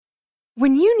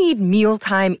When you need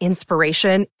mealtime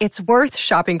inspiration, it's worth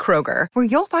shopping Kroger, where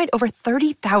you'll find over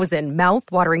 30,000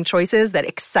 mouth-watering choices that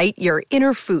excite your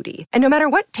inner foodie. And no matter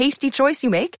what tasty choice you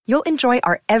make, you'll enjoy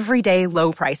our everyday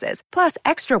low prices, plus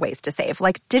extra ways to save,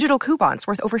 like digital coupons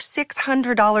worth over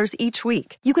 $600 each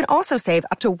week. You can also save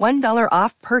up to $1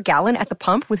 off per gallon at the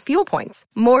pump with fuel points.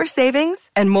 More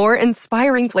savings and more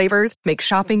inspiring flavors make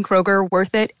shopping Kroger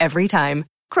worth it every time.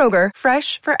 Kroger,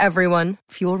 fresh for everyone.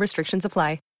 Fuel restrictions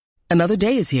apply. Another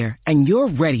day is here, and you're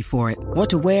ready for it. What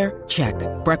to wear? Check.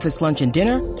 Breakfast, lunch, and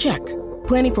dinner? Check.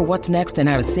 Planning for what's next and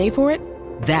how to save for it?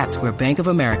 That's where Bank of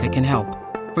America can help.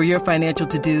 For your financial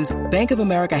to-dos, Bank of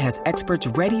America has experts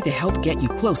ready to help get you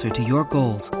closer to your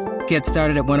goals. Get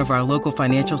started at one of our local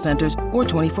financial centers or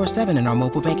 24/7 in our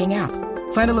mobile banking app.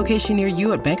 Find a location near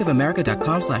you at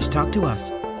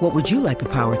bankofamerica.com/talktous. What would you like the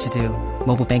power to do?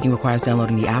 Mobile banking requires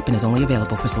downloading the app and is only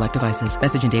available for select devices.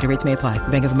 Message and data rates may apply.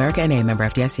 Bank of America N.A., member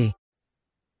FDIC.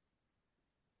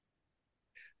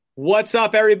 What's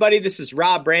up, everybody? This is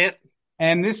Rob Brandt.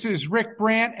 And this is Rick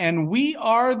Brandt, and we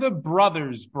are the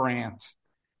Brothers Brandt.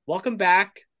 Welcome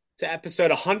back to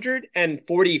episode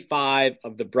 145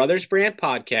 of the Brothers Brandt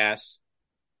podcast.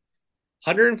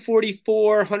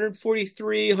 144,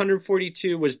 143,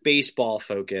 142 was baseball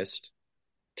focused.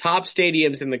 Top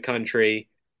stadiums in the country.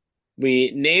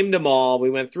 We named them all. We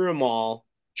went through them all.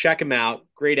 Check them out.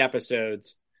 Great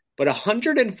episodes. But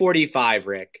 145,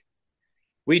 Rick,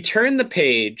 we turn the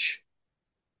page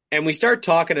and we start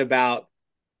talking about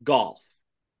golf.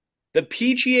 The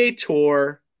PGA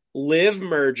Tour, LIV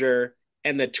merger,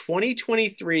 and the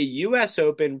 2023 U.S.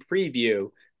 Open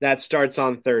preview that starts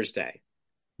on Thursday.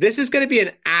 This is going to be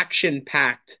an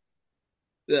action-packed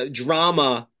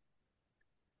drama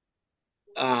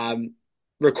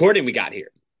recording we got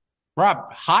here.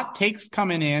 Rob, hot takes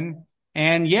coming in.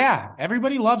 And yeah,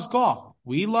 everybody loves golf.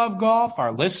 We love golf.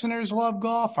 Our listeners love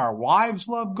golf. Our wives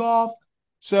love golf.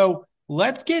 So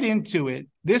let's get into it.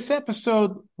 This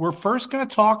episode, we're first going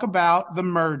to talk about the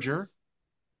merger.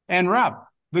 And Rob,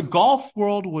 the golf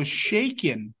world was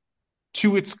shaken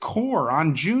to its core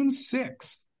on June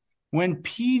 6th when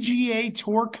PGA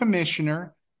Tour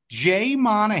Commissioner Jay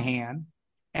Monahan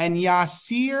and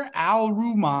Yasir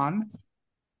Al-Rumayyan,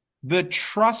 the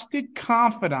trusted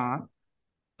confidant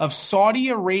of Saudi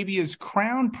Arabia's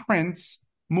Crown Prince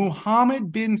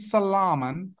Mohammed bin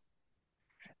Salman,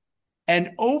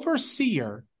 an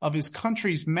overseer of his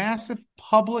country's massive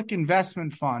public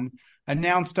investment fund,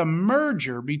 announced a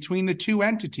merger between the two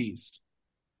entities.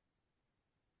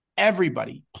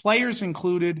 Everybody, players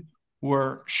included,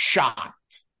 were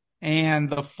shocked. And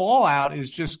the fallout is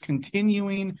just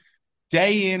continuing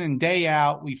day in and day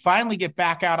out. We finally get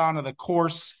back out onto the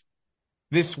course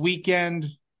this weekend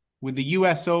with the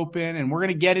U.S. Open, and we're going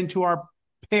to get into our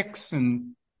picks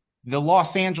and the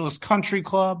Los Angeles Country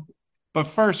Club. But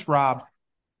first, Rob,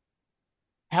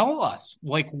 tell us,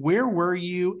 where were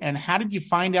you and how did you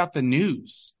find out the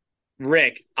news?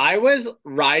 Rick, I was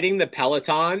riding the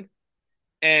Peloton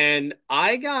and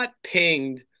I got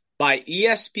pinged by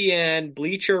ESPN,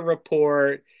 Bleacher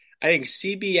Report, I think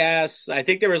CBS. I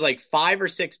think there was 5 or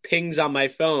 6 pings on my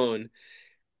phone.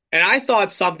 And I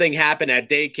thought something happened at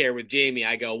daycare with Jamie.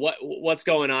 I go, what's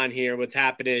going on here? What's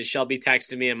happening? Is Shelby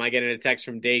texting me? Am I getting a text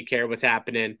from daycare? What's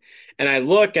happening? And I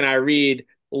look and I read,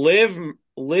 LIV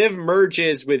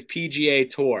merges with PGA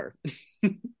Tour.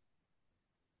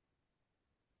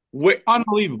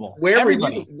 Unbelievable. Where were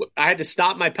you? I had to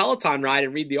stop my Peloton ride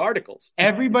and read the articles.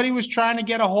 Everybody was trying to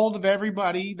get a hold of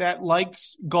everybody that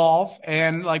likes golf.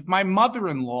 And my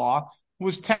mother-in-law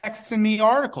was texting me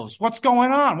articles. What's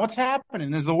going on? What's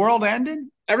happening? Is the world ending?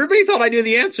 Everybody thought I knew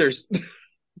the answers.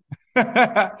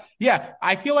 Yeah,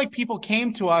 I feel like people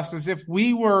came to us as if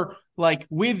we were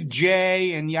with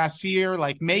Jay and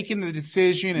Yasir, making the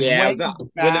decision. And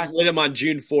yeah, with him on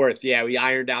June 4th. Yeah, we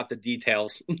ironed out the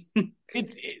details.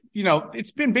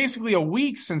 It's been basically a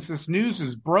week since this news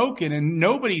is broken, and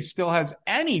nobody still has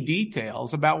any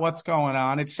details about what's going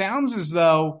on. It sounds as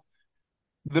though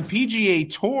the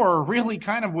PGA Tour really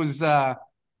kind of was,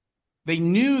 they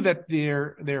knew that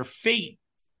their fate,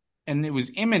 and it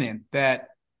was imminent, that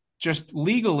just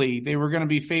legally they were going to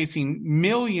be facing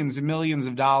millions and millions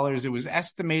of dollars. It was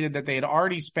estimated that they had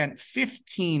already spent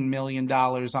 $15 million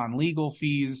on legal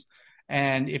fees.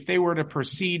 And if they were to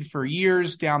proceed for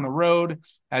years down the road,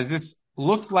 as this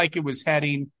looked like it was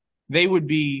heading, they would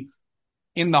be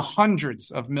in the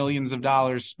hundreds of millions of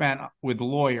dollars spent with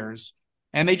lawyers.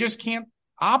 And they just can't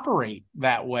operate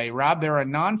that way, Rob. They're a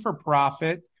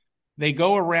non-for-profit. They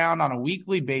go around on a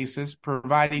weekly basis,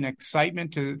 providing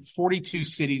excitement to 42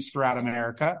 cities throughout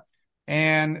America.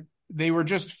 And they were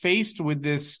just faced with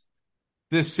this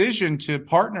decision to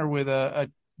partner with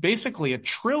basically a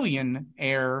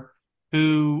trillionaire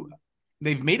who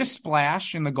they've made a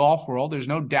splash in the golf world. There's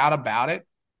no doubt about it.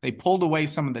 They pulled away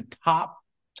some of the top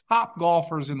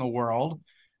golfers in the world.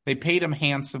 They paid them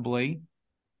handsomely.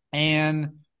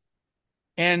 And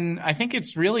I think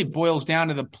it's really boils down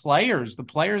to the players. The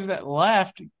players that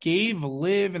left gave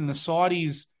LIV and the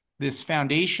Saudis this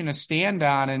foundation to stand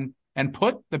on and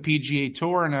put the PGA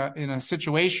Tour in a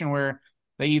situation where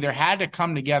they either had to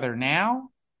come together now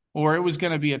or it was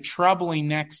going to be a troubling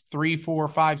next 3, 4,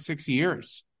 5, 6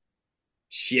 years.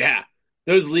 Yeah.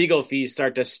 Those legal fees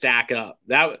start to stack up.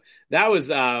 That was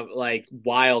like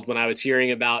wild when I was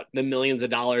hearing about the millions of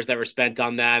dollars that were spent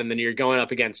on that. And then you're going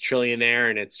up against trillionaire,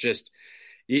 and it's just,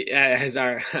 as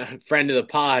our friend of the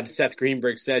pod, Seth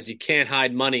Greenberg, says, you can't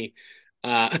hide money.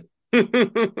 Let's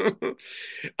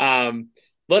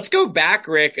go back,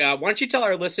 Rick. Why don't you tell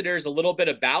our listeners a little bit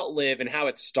about LIV and how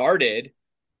it started?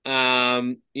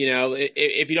 If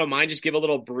you don't mind, just give a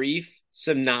little brief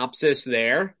synopsis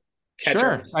there.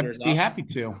 Sure, I'd be happy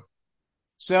to.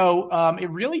 So it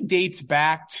really dates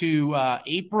back to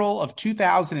April of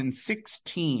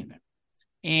 2016.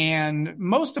 And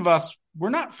most of us, we're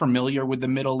not familiar with the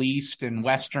Middle East and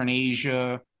Western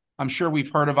Asia. I'm sure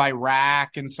we've heard of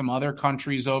Iraq and some other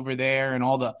countries over there and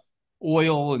all the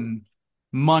oil and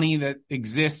money that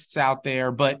exists out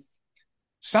there. But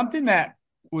something that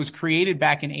was created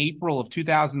back in April of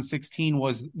 2016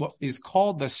 was what is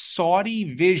called the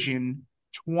Saudi Vision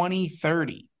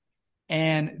 2030.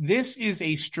 And this is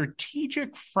a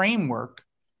strategic framework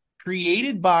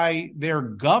created by their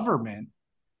government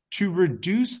to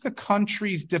reduce the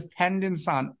country's dependence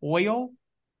on oil,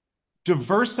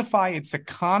 diversify its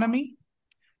economy,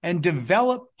 and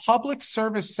develop public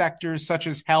service sectors such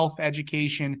as health,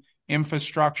 education,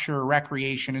 infrastructure,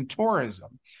 recreation, and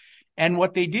tourism. And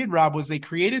what they did, Rob, was they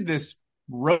created this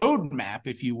roadmap,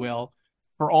 if you will,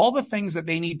 for all the things that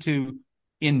they need to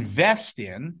invest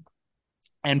in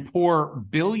and pour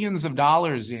billions of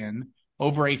dollars in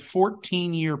over a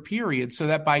 14-year period so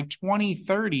that by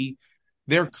 2030,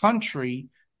 their country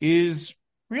is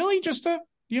really just a,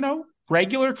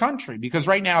 regular country, because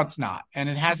right now it's not, and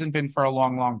it hasn't been for a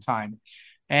long, long time.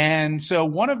 And so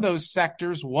one of those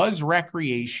sectors was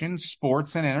recreation,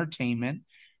 sports, and entertainment.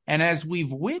 And as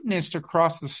we've witnessed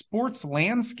across the sports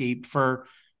landscape for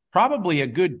probably a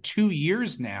good 2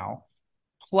 years now,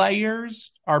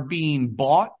 players are being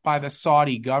bought by the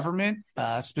Saudi government,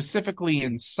 specifically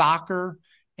in soccer.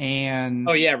 And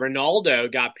oh yeah, Ronaldo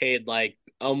got paid like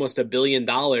almost $1 billion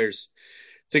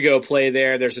to go play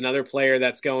there. There's another player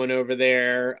that's going over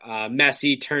there.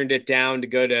 Messi turned it down to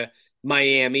go to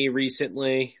Miami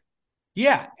recently.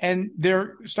 Yeah, and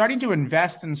they're starting to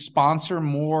invest and sponsor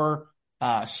more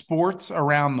sports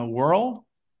around the world.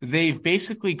 They've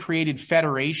basically created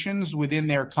federations within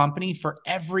their company for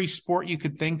every sport you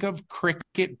could think of: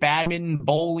 cricket, badminton,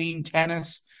 bowling,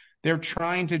 tennis. They're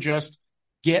trying to just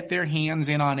get their hands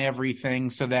in on everything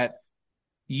so that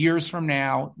years from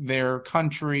now, their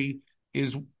country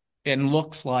is and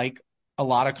looks like a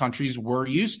lot of countries we're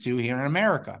used to here in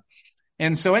America.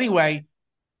 And so anyway,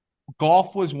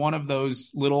 golf was one of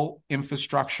those little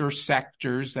infrastructure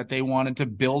sectors that they wanted to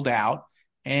build out.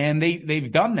 And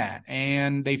they've done that.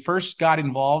 And they first got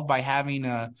involved by having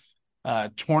a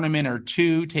tournament or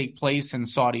two take place in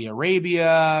Saudi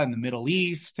Arabia and the Middle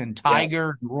East, and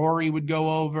Tiger and Rory would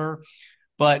go over.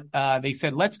 But they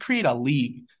said, let's create a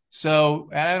league. So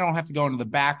I don't have to go into the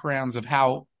backgrounds of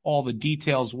how all the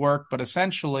details work, but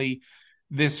essentially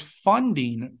this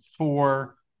funding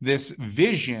for this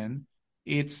vision,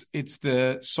 it's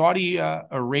the Saudi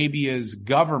Arabia's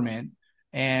government,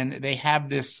 and they have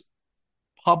this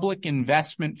public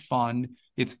investment fund.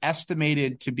 It's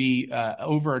estimated to be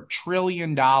over $1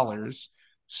 trillion.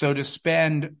 So to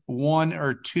spend $1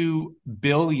 or $2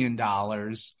 billion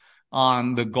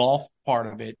on the golf part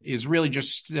of it is really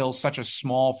just still such a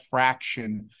small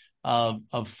fraction of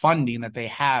funding that they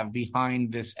have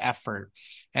behind this effort.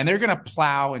 And they're going to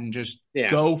plow and just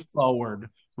go forward.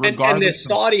 And this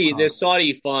Saudi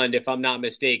fund, if I'm not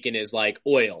mistaken, is like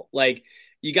oil. Like,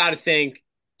 you got to think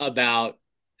about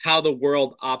how the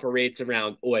world operates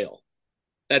around oil.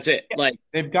 That's it. Like,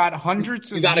 they've got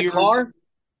hundreds of years. You got a car,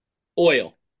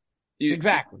 oil.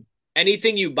 Exactly.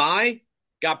 Anything you buy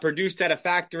got produced at a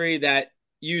factory that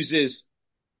uses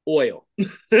oil.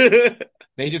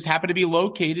 They just happen to be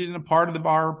located in a part of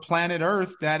our planet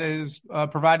Earth that has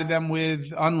provided them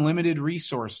with unlimited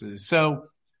resources. So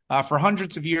for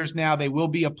hundreds of years now, they will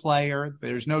be a player.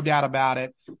 There's no doubt about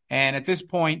it. And at this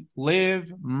point,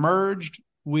 LIV merged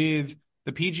with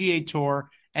the PGA Tour,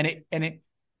 and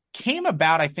came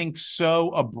about, I think,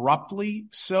 so abruptly,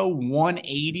 so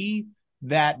 180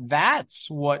 that's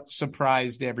what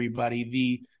surprised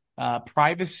everybody. The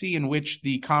privacy in which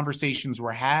the conversations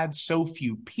were had, so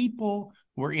few people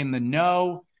were in the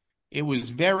know. It was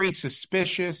very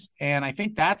suspicious. And I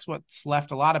think that's what's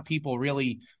left a lot of people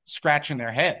really scratching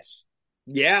their heads.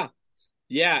 Yeah.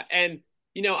 Yeah. And,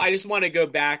 I just want to go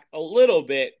back a little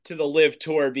bit to the LIV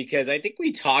Tour because I think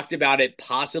we talked about it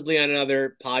possibly on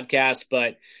another podcast,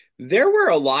 but there were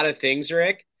a lot of things,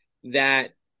 Rick, that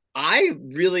I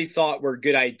really thought were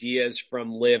good ideas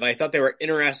from LIV. I thought they were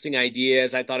interesting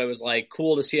ideas. I thought it was like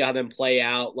cool to see how them play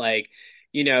out. Like,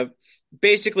 you know,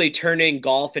 basically turning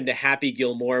golf into Happy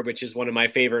Gilmore, which is one of my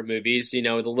favorite movies, with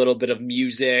a little bit of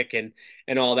music and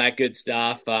all that good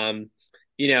stuff.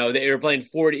 They were playing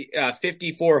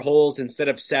 54 holes instead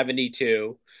of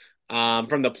 72.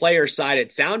 From the player side,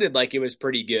 it sounded like it was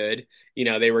pretty good.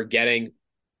 They were getting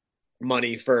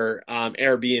money for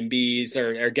Airbnbs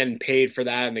or getting paid for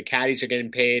that, and the caddies are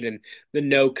getting paid, and the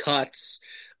no cuts.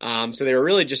 So they were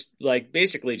really just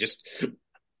basically just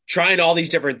trying all these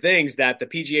different things that the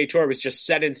PGA Tour was just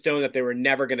set in stone that they were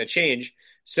never going to change.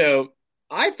 So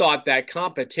I thought that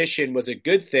competition was a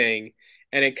good thing,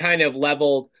 and it kind of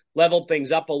leveled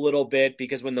things up a little bit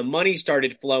because when the money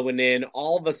started flowing in,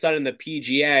 all of a sudden the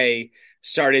PGA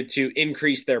started to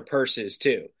increase their purses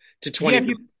too to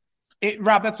 20.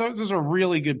 Rob, those are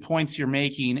really good points you're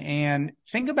making. And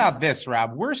think about this,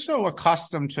 Rob. We're so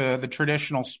accustomed to the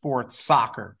traditional sports,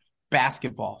 soccer,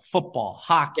 basketball, football,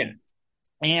 hockey. Yeah.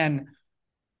 And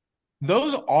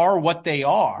those are what they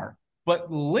are.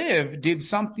 But LIV did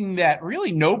something that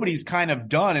really nobody's kind of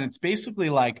done. And it's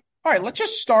basically like, all right, let's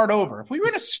just start over. If we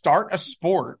were to start a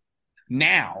sport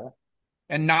now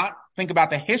and not think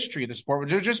about the history of the sport,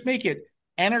 we'd just make it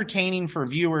entertaining for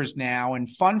viewers now and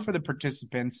fun for the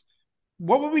participants,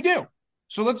 what would we do?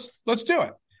 So let's do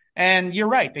it. And you're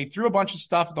right. They threw a bunch of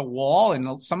stuff at the wall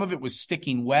and some of it was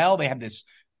sticking well. They had this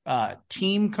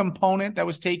team component that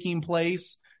was taking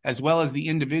place as well as the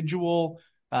individual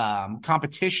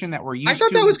competition that we're used to. I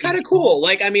thought that was kind of cool.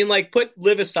 Put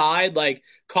LIV aside,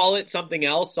 call it something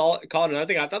else, call it another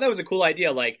thing. I thought that was a cool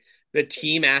idea. The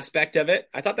team aspect of it.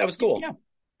 I thought that was cool. Yeah,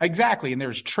 exactly. And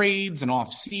there's trades and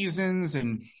off seasons.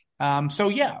 And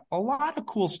a lot of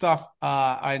cool stuff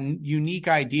and unique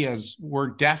ideas were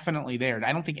definitely there.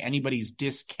 I don't think anybody's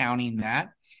discounting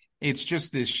that. It's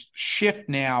just this shift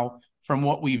now from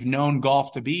what we've known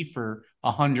golf to be for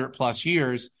 100+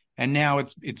 years. And now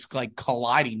it's like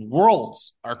colliding.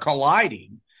 Worlds are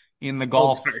colliding in the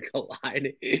golf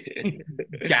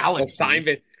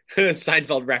galaxy.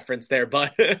 Seinfeld reference there,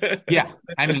 but yeah,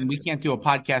 we can't do a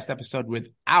podcast episode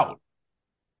without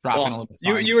dropping a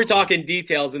little. You were talking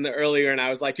details in the earlier, and I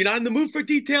was like, "You're not in the mood for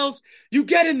details. You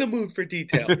get in the mood for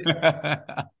details."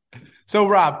 So,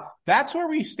 Rob, that's where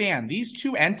we stand. These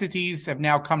two entities have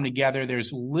now come together.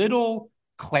 There's little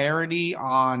clarity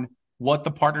on what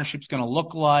the partnership's going to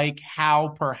look like, how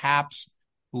perhaps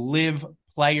LIV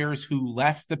players who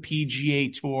left the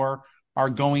PGA Tour are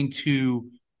going to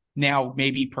now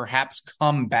maybe perhaps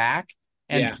come back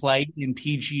and play in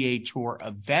PGA Tour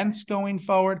events going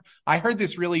forward. I heard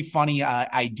this really funny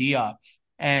idea.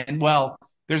 And,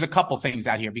 there's a couple things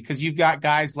out here because you've got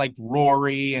guys like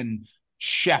Rory and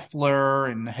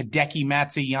Scheffler and Hideki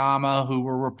Matsuyama who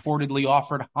were reportedly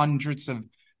offered hundreds of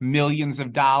millions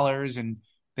of dollars, and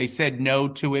they said no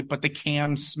to it. But the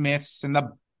Cam Smiths and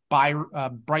the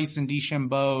Bryson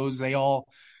DeChambeaus,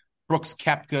 Brooks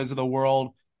Koepkas of the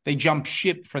world, they jumped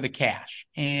ship for the cash.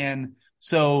 And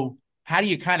so how do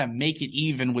you kind of make it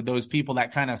even with those people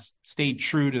that kind of stayed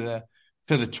true to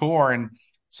the tour? And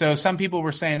so some people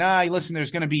were saying, listen,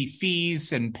 there's going to be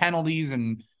fees and penalties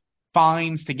and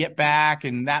fines to get back,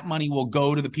 and that money will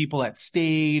go to the people that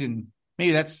stayed, and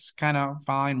maybe that's kind of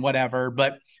fine, whatever.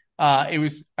 But it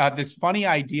was this funny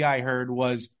idea I heard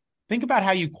was, think about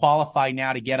how you qualify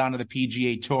now to get onto the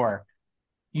PGA Tour.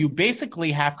 You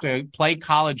basically have to play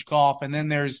college golf, and then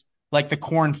there's the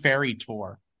Korn Ferry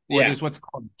Tour, where there's what's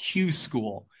called Q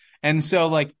School. And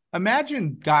so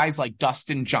imagine guys like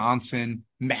Dustin Johnson,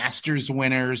 Masters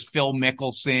winners, Phil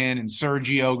Mickelson and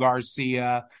Sergio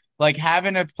Garcia,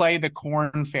 having to play the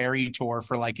Korn Ferry Tour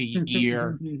for a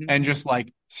year and just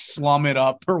slum it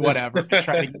up or whatever to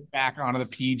try to get back onto the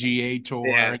PGA Tour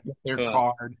and get their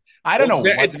card. I don't know.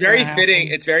 It's very fitting.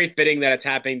 It's very fitting that it's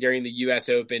happening during the U.S.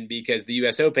 Open because the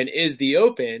U.S. Open is the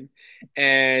Open,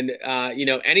 and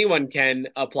anyone can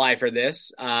apply for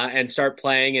this and start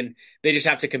playing, and they just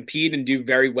have to compete and do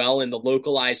very well in the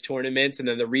localized tournaments and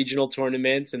then the regional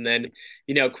tournaments, and then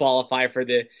qualify for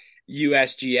the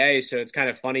USGA. So it's kind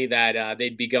of funny that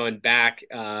they'd be going back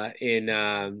in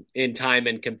time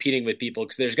and competing with people,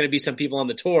 because there's going to be some people on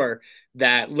the tour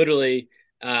that literally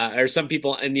or some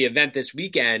people in the event this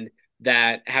weekend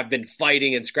that have been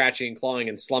fighting and scratching and clawing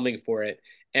and slumming for it.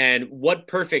 And what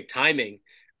perfect timing.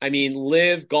 I mean,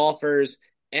 LIV golfers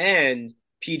and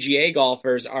PGA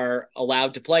golfers are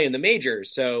allowed to play in the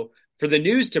majors. So for the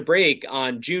news to break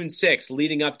on June 6th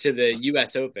leading up to the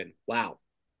US Open, wow.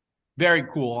 Very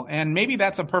cool. And maybe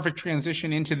that's a perfect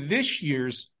transition into this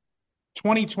year's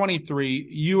 2023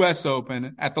 US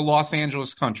Open at the Los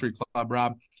Angeles Country Club,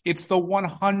 Rob. It's the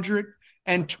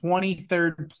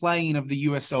 123rd playing of the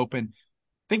US Open.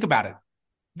 Think about it.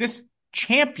 This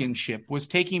championship was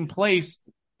taking place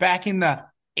back in the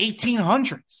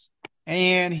 1800s.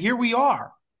 And here we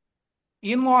are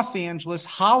in Los Angeles,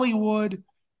 Hollywood,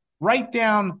 right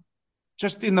down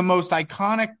just in the most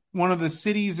iconic, one of the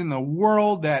cities in the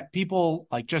world that people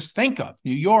like just think of,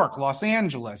 New York, Los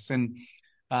Angeles. And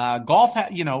golf,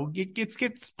 it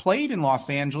gets played in Los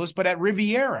Angeles, but at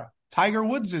Riviera, Tiger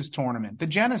Woods' tournament, the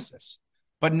Genesis,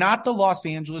 but not the Los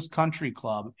Angeles Country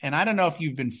Club. And I don't know if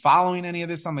you've been following any of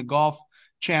this on the Golf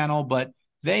Channel, but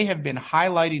they have been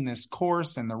highlighting this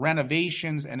course and the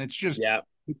renovations, and it's just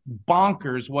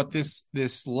bonkers what this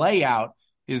layout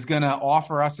is going to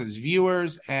offer us as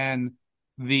viewers, and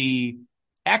the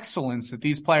excellence that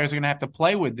these players are going to have to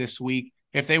play with this week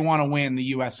if they want to win the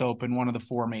U.S. Open, one of the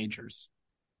four majors.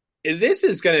 This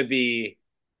is going to be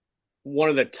one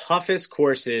of the toughest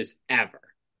courses ever.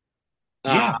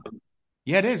 Yeah,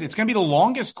 it is. It's going to be the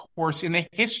longest course in the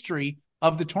history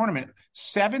of the tournament,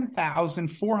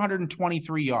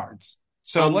 7,423 yards.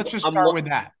 So let's just start with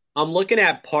that. I'm looking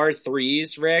at par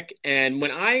threes, Rick, and when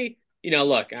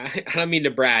look, I don't mean to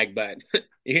brag, but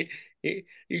you're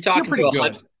talking to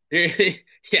 100.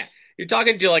 Yeah, you're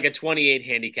talking to like a 28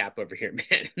 handicap over here,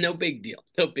 man. No big deal.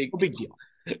 No big deal.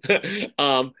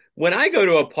 When I go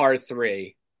to a par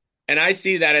three and I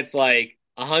see that it's like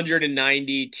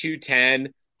 190,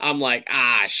 210, I'm like,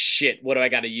 shit, what do I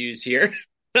got to use here?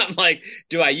 I'm like,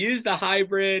 do I use the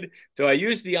hybrid? Do I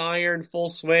use the iron full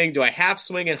swing? Do I half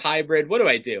swing and hybrid? What do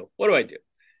I do?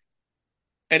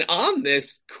 And on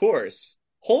this course,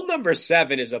 hole number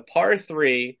 7 is a par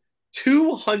 3,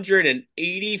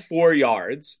 284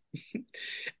 yards.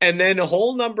 And then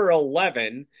hole number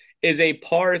 11 is a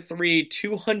par 3,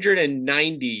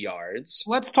 290 yards.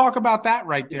 Let's talk about that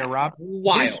right there, Rob.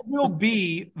 Wild. This will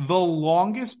be the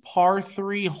longest par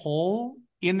 3 hole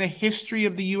in the history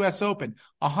of the U.S. Open.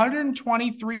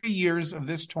 123 years of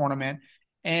this tournament,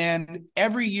 and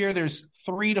every year there's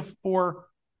 3 to 4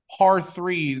 par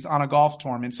 3s on a golf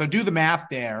tournament. So do the math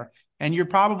there, and you're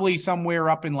probably somewhere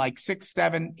up in like 600,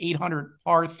 700, 800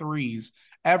 par 3s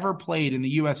ever played in the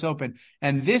U.S. Open.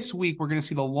 And this week we're going to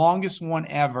see the longest one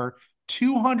ever,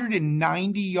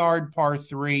 290-yard par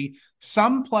 3.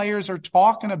 Some players are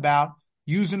talking about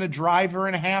using a driver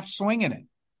and a half swing in it.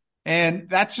 And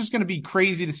that's just going to be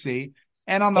crazy to see.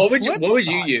 And on the flip side, what would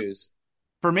you use?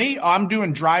 For me, I'm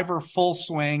doing driver full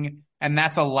swing, and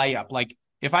that's a layup. Like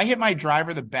if I hit my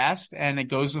driver the best and it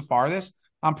goes the farthest,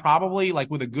 I'm probably like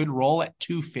with a good roll at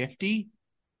 250.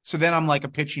 So then I'm like a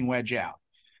pitching wedge out.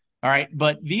 All right.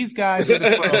 But these guys are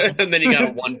the pros. And then you got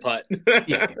a one putt.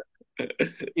 Yeah,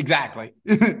 exactly.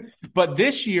 But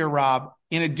this year, Rob,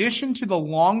 in addition to the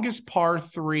longest par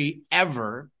 3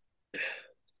 ever,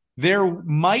 there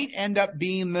might end up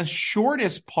being the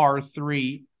shortest par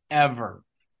 3 ever.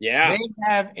 Yeah. They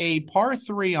have a par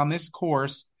 3 on this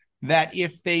course that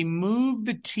if they move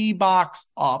the tee box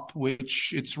up,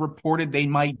 which it's reported they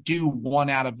might do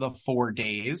 1 out of the 4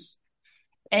 days,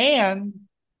 and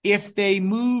if they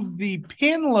move the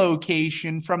pin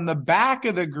location from the back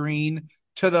of the green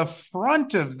to the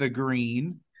front of the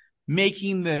green,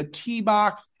 making the tee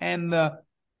box and the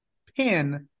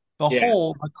pin the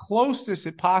hole the closest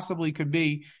it possibly could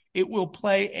be, it will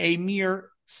play a mere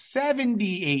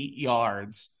 78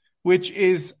 yards, which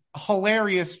is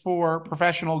hilarious for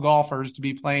professional golfers to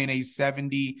be playing a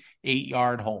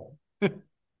 78-yard hole.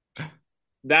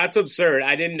 That's absurd.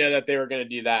 I didn't know that they were going to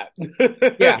do that.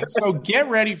 Yeah, so get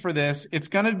ready for this. It's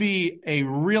going to be a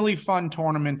really fun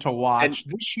tournament to watch.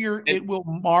 This year, it will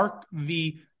mark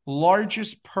the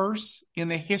largest purse in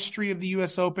the history of the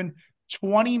U.S. Open.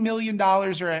 $20 million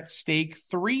are at stake.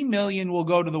 $3 million will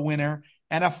go to the winner.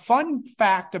 And a fun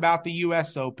fact about the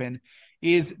U.S. Open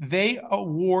is they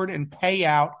award and pay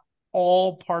out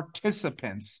all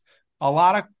participants. A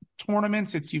lot of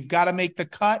tournaments, it's you've got to make the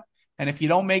cut. And if you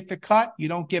don't make the cut, you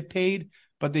don't get paid.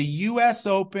 But the U.S.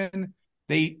 Open,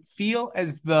 they feel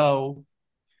as though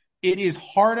it is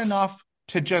hard enough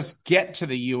to just get to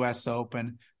the U.S.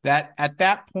 Open. that at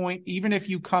that point, even if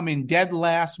you come in dead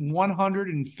last,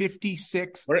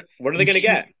 156th, what are they going to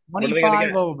get?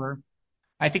 25 over,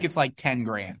 I think it's like 10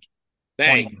 grand.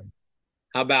 Hey, 20 grand.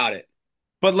 how about it?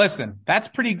 But listen, that's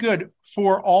pretty good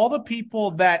for all the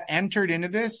people that entered into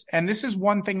this. And this is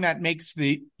one thing that makes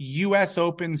the U.S.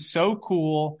 Open so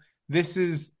cool. This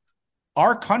is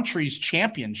our country's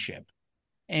championship.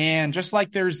 And just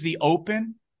like there's the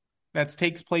Open that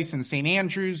takes place in St.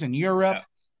 Andrews in Europe,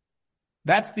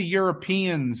 that's the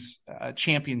Europeans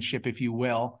championship, if you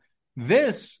will.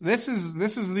 This is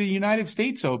the United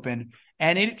States Open,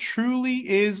 and it truly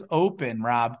is open,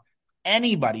 Rob.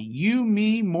 Anybody, you,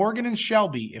 me, Morgan, and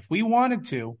Shelby, if we wanted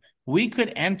to, we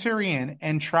could enter in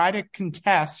and try to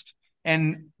contest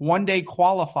and one day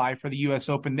qualify for the U.S.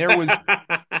 Open. There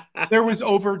was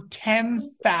over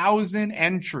 10,000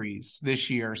 entries this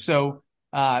year. So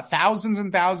thousands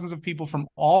and thousands of people from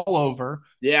all over.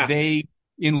 Yeah. They,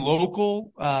 in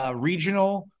local,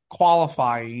 regional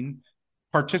qualifying,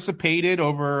 participated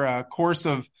over a course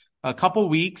of a couple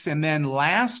weeks. And then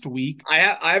last week,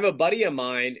 I have a buddy of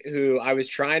mine who I was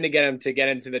trying to get him to get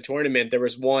into the tournament. There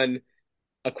was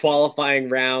a qualifying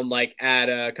round like at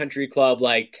a country club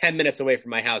like 10 minutes away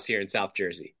from my house here in South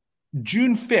Jersey.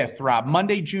 June 5th, Rob,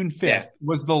 Monday, June 5th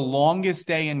was the longest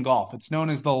day in golf. It's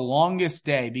known as the longest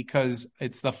day because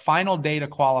it's the final day to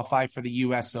qualify for the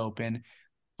U.S. Open.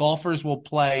 Golfers will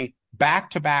play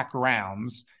back-to-back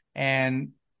rounds,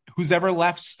 and who's ever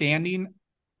left standing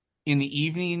in the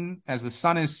evening as the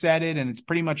sun is setting and it's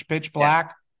pretty much pitch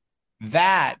black,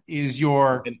 that is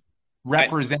your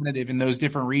representative in those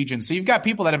different regions. So you've got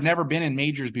people that have never been in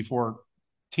majors before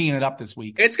teeing it up this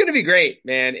week. It's going to be great,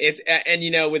 man.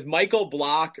 And with Michael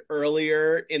Block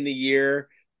earlier in the year,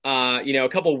 a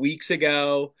couple weeks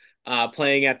ago,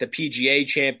 playing at the PGA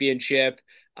Championship,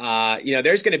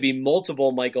 there's going to be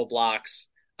multiple Michael Blocks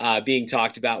being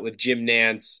talked about with Jim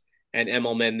Nance and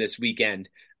Emmelman this weekend.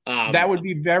 That would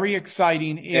be very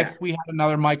exciting if we had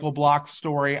another Michael Block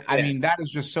story. I mean, that is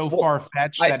just so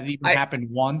far-fetched that it even happened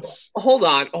once. Hold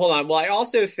on. Well, I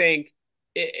also think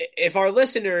if our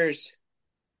listeners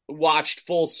watched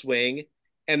Full Swing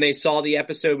and they saw the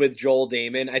episode with Joel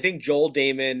Damon, I think Joel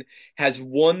Damon has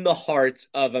won the hearts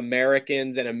of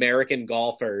Americans and American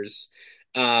golfers.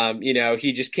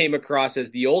 He just came across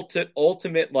as the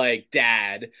ultimate like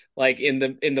dad, like in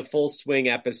the Full Swing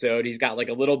episode. He's got like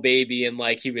a little baby and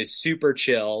like he was super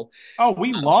chill. Oh,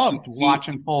 we loved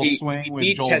watching Full Swing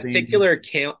with Joel Damon.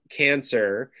 Testicular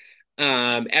cancer.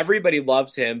 Everybody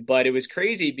loves him, but it was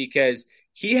crazy because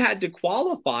he had to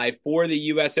qualify for the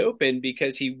U.S. Open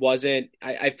because he wasn't,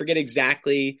 I forget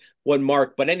exactly what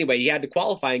mark, but anyway, he had to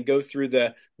qualify and go through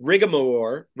the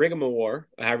rigmarole,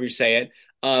 however you say it,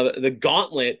 the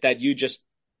gauntlet that you just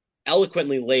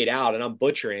eloquently laid out, and I'm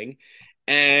butchering.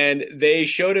 And they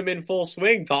showed him in Full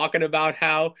Swing talking about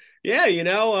how,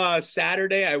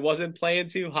 Saturday I wasn't playing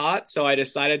too hot, so I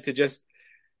decided to just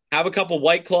have a couple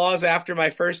White Claws after my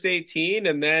first 18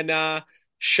 and then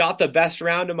shot the best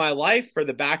round of my life for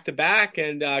the back-to-back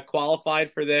and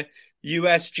qualified for the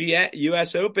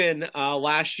U.S. Open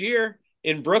last year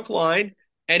in Brookline,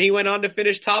 and he went on to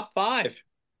finish top 5.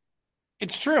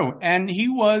 It's true, and he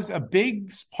was a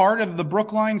big part of the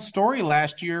Brookline story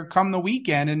last year come the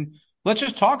weekend, and let's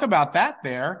just talk about that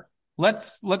there.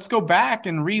 Let's go back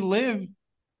and relive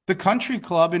the country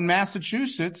club in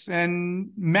Massachusetts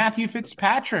and Matthew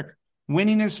Fitzpatrick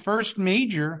winning his first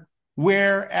major,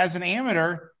 where as an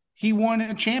amateur, he won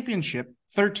a championship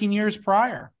 13 years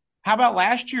prior. How about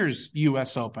last year's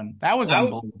U.S. Open? That was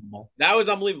unbelievable. That was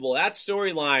unbelievable. That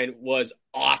storyline was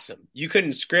awesome. You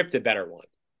couldn't script a better one.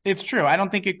 It's true. I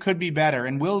don't think it could be better.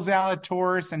 And Will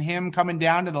Zalatoris and him coming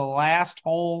down to the last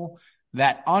hole,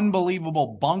 that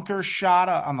unbelievable bunker shot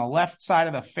on the left side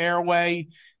of the fairway,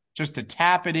 just to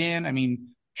tap it in. I mean,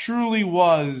 truly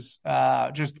was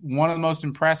just one of the most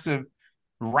impressive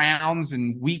rounds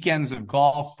and weekends of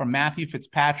golf from Matthew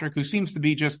Fitzpatrick, who seems to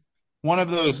be just one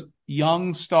of those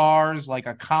young stars like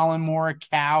a Colin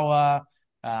Morikawa,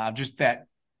 just that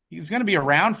he's going to be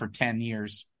around for 10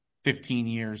 years, 15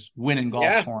 years, winning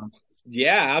golf tournaments.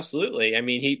 Yeah, absolutely. I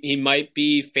mean, he might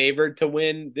be favored to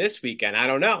win this weekend. I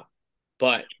don't know.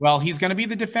 But well, he's going to be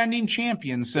the defending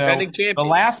champion. So the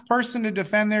last person to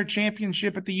defend their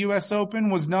championship at the U.S. Open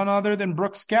was none other than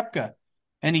Brooks Koepka.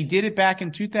 And he did it back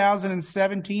in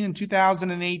 2017 and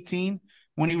 2018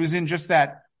 when he was in just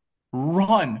that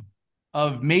run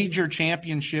of major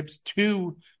championships,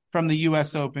 2 from the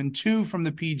U.S. Open, 2 from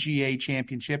the PGA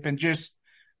Championship. And just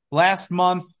last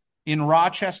month in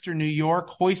Rochester, New York,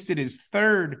 hoisted his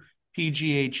 3rd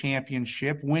PGA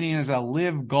Championship, winning as a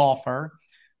LIV golfer.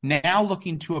 Now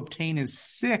looking to obtain his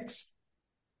 6th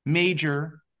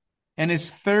major and his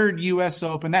third U.S.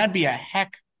 Open. That'd be a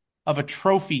heck of a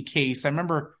trophy case. I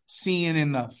remember seeing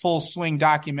in the Full Swing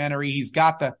documentary, he's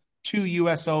got the 2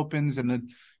 U.S. Opens and the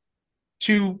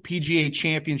 2 PGA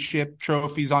Championship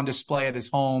trophies on display at his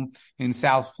home in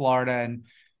South Florida. And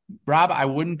Rob, I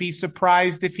wouldn't be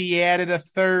surprised if he added a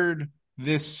third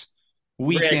this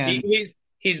weekend. Rick,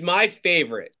 he's my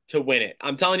favorite to win it.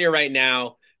 I'm telling you right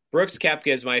now, Brooks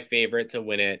Koepka is my favorite to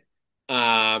win it.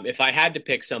 If I had to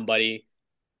pick somebody,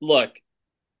 look,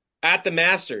 at the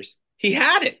Masters, he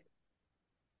had it.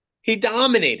 He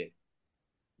dominated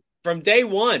from day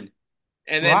one.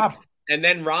 And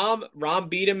then Rahm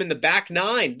beat him in the back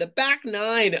nine. The back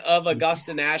nine of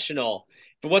Augusta National.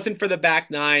 If it wasn't for the back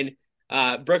nine,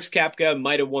 Brooks Koepka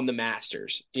might have won the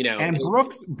Masters, And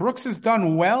Brooks has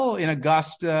done well in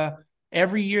Augusta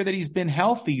every year that he's been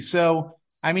healthy. So,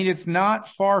 I mean, it's not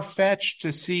far-fetched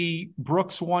to see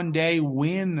Brooks one day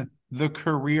win the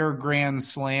career Grand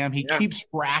Slam. He keeps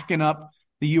racking up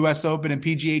the U.S. Open and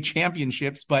PGA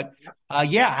championships. But,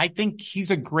 I think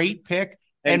he's a great pick.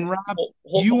 And Rob,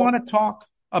 you want to talk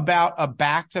about a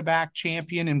back-to-back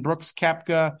champion in Brooks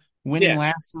Koepka winning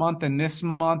last month and this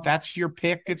month? That's your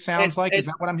pick, it sounds like. Is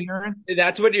that what I'm hearing?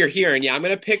 That's what you're hearing. Yeah, I'm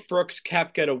going to pick Brooks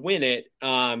Koepka to win it.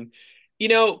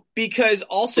 Because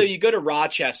also you go to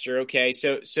Rochester, okay?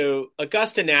 So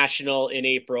Augusta National in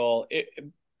April,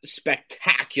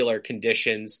 spectacular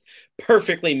conditions,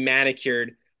 perfectly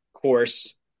manicured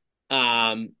course,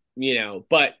 but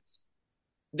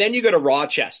then you go to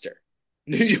Rochester,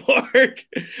 New York,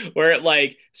 where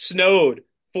it snowed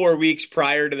 4 weeks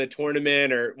prior to the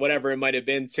tournament or whatever it might have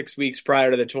been, 6 weeks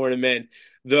prior to the tournament.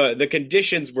 The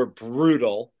conditions were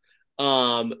brutal.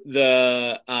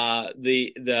 The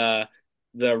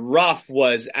rough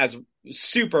was as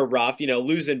super rough,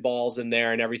 losing balls in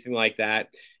there and everything like that.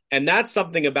 And that's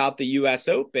something about the U.S.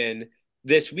 Open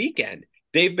this weekend.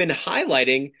 They've been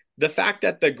highlighting the fact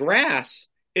that the grass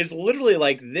is literally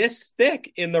like this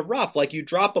thick in the rough, like you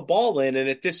drop a ball in and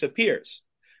it disappears.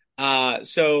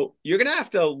 So you're going to have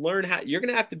to you're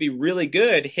going to have to be really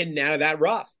good hitting out of that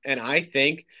rough. And I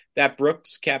think that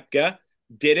Brooks Koepka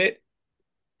did it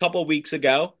a couple of weeks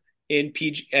ago at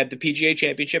the PGA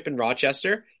Championship in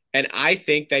Rochester. And I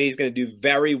think that he's going to do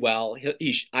very well.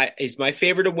 He's my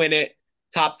favorite to win it.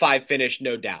 Top 5 finish,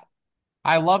 no doubt.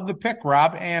 I love the pick,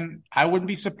 Rob, and I wouldn't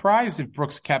be surprised if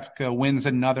Brooks Koepka wins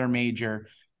another major.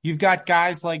 You've got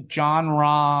guys like Jon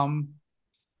Rahm,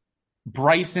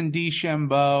 Bryson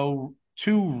DeChambeau,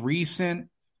 2 recent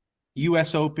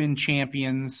U.S. Open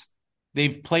champions.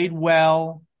 They've played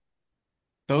well.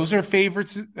 Those are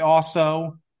favorites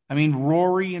also. I mean,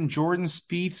 Rory and Jordan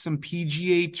Spieth, some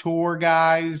PGA Tour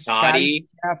guys. Scotty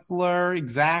Scheffler,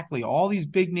 exactly. All these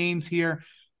big names here.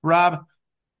 Rob,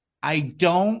 I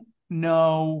don't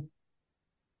know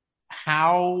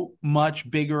how much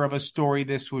bigger of a story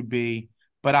this would be,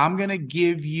 but I'm going to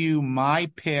give you my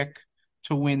pick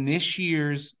to win this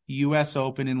year's U.S.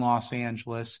 Open in Los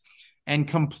Angeles and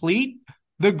complete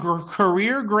the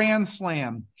career Grand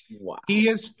Slam. Wow. He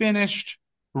has finished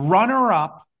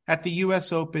runner-up at the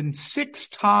U.S. Open 6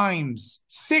 times.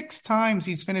 6 times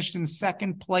he's finished in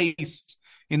second place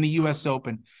in the U.S.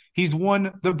 Open. He's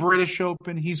won the British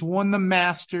Open. He's won the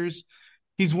Masters.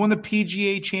 He's won the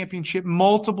PGA Championship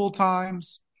multiple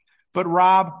times. But,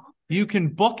 Rob, you can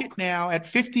book it now. At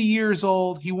 50 years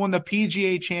old, he won the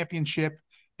PGA Championship.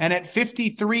 And at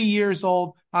 53 years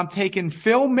old, I'm taking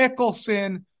Phil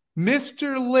Mickelson,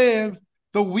 Mr. LIV,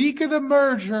 the week of the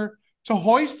merger, to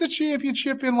hoist the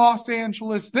championship in Los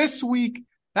Angeles this week.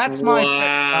 That's my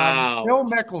pick, Phil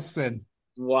Mickelson.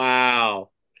 Wow.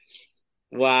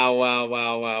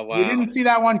 Wow. You didn't see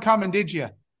that one coming, did you?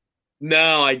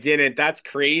 No, I didn't. That's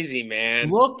crazy,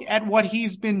 man. Look at what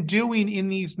he's been doing in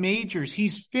these majors.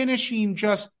 He's finishing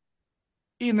just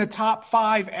in the top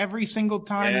 5 every single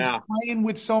time. Yeah. He's playing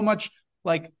with so much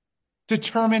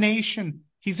determination.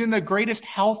 He's in the greatest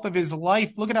health of his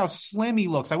life. Look at how slim he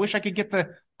looks. I wish I could get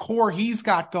the core he's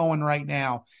got going right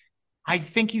now. I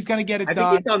think he's going to get it done. I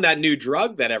think he's on that new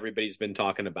drug that everybody's been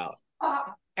talking about.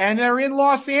 And they're in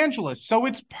Los Angeles, so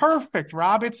it's perfect,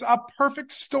 Rob. It's a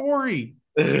perfect story.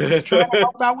 Just trying to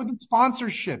help out with the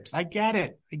sponsorships. I get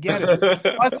it.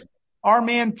 Plus, our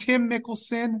man Tim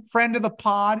Mickelson, friend of the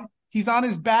pod, he's on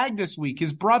his bag this week.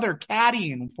 His brother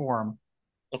caddying for him.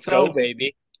 Let's go,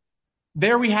 baby.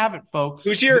 There we have it, folks.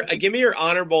 Give me your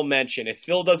honorable mention. If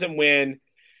Phil doesn't win,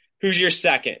 who's your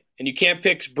second? And you can't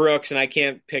pick Brooks, and I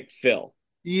can't pick Phil.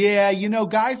 Yeah,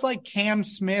 guys like Cam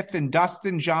Smith and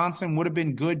Dustin Johnson would have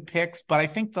been good picks, but I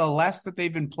think the less that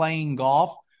they've been playing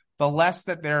golf, the less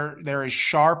that they're as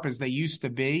sharp as they used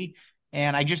to be.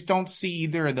 And I just don't see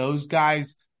either of those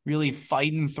guys really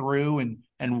fighting through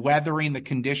and weathering the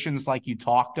conditions like you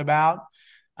talked about.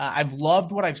 I've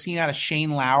loved what I've seen out of Shane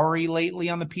Lowry lately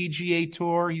on the PGA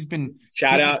Tour. He's been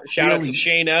Shout out to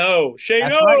Shane O.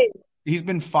 That's right. He's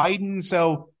been fighting.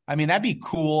 So, I mean, that'd be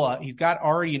cool. He's got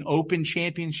already an Open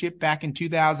championship back in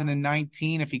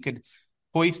 2019. If he could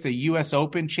hoist a U.S.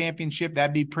 Open championship,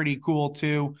 that'd be pretty cool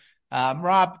too.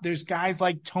 Rob, there's guys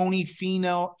like Tony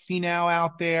Finau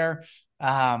out there.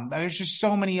 There's just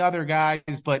so many other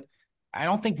guys, but I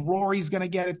don't think Rory's going to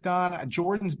get it done.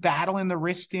 Jordan's battling the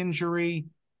wrist injury.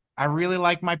 I really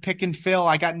like my pick and Phil.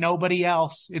 I got nobody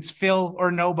else. It's Phil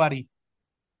or nobody.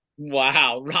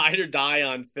 Wow. Ride or die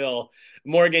on Phil.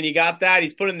 Morgan, you got that?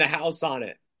 He's putting the house on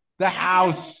it. The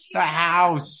house. All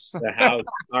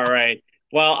right.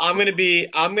 Well, I'm going to give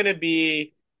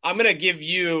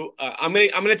you, I'm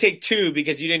going to take two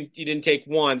because you didn't take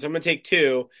one. So I'm going to take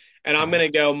two, and I'm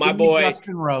going to go my boy,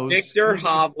 Justin Rose. Victor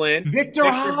Hovland. Victor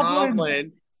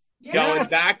Hovland. Yes. Going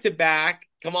back to back.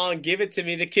 Come on, give it to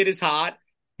me. The kid is hot.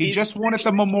 He just won at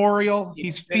the Memorial.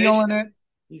 He's feeling it.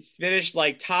 He's finished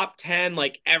like top 10,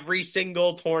 like every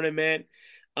single tournament.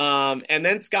 And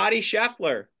then Scotty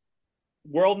Scheffler,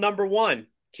 world number one.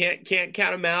 Can't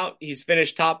count him out. He's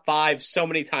finished top 5 so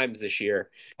many times this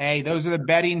year. Hey, those are the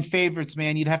betting favorites,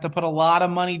 man. You'd have to put a lot of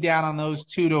money down on those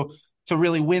two to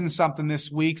really win something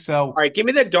this week. So, all right, give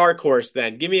me the dark horse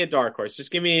then. Give me a dark horse.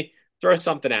 Just throw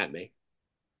something at me.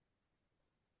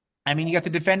 I mean, you got the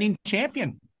defending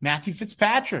champion, Matthew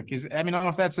Fitzpatrick. I don't know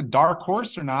if that's a dark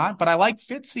horse or not, but I like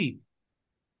Fitzy.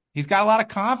 He's got a lot of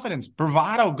confidence,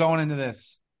 bravado going into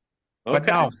this. Okay. But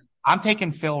no, I'm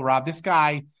taking Phil, Rob. This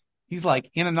guy, he's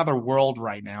like in another world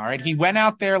right now. All right. He went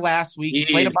out there last week.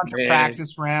 He played a bunch of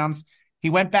practice rounds. He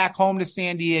went back home to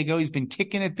San Diego. He's been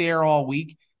kicking it there all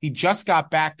week. He just got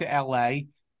back to LA, and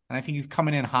I think he's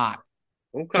coming in hot.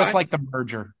 Okay. Just like the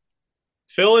merger.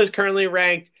 Phil is currently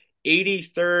ranked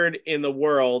 83rd in the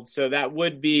world, so that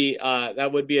would be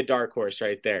a dark horse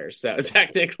right there. So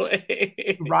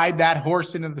technically, ride that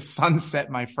horse into the sunset,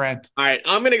 my friend. All right,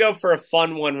 I'm gonna go for a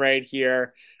fun one right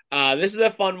here. This is a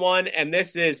fun one, and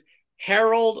this is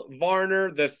Harold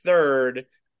Varner III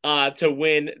to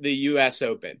win the U.S.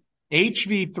 Open.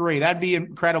 HV3, that'd be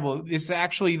incredible. This is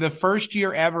actually the first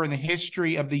year ever in the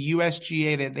history of the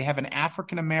USGA that they have an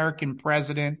African American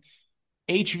president.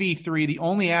 HV3, the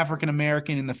only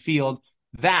African-American in the field.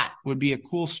 That would be a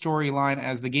cool storyline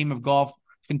as the game of golf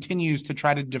continues to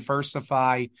try to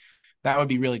diversify. That would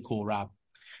be really cool, Rob.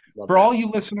 For all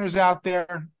you listeners out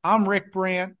there, I'm Rick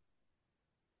Brandt.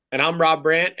 And I'm Rob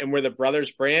Brandt, and we're the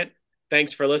Brothers Brandt.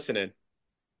 Thanks for listening.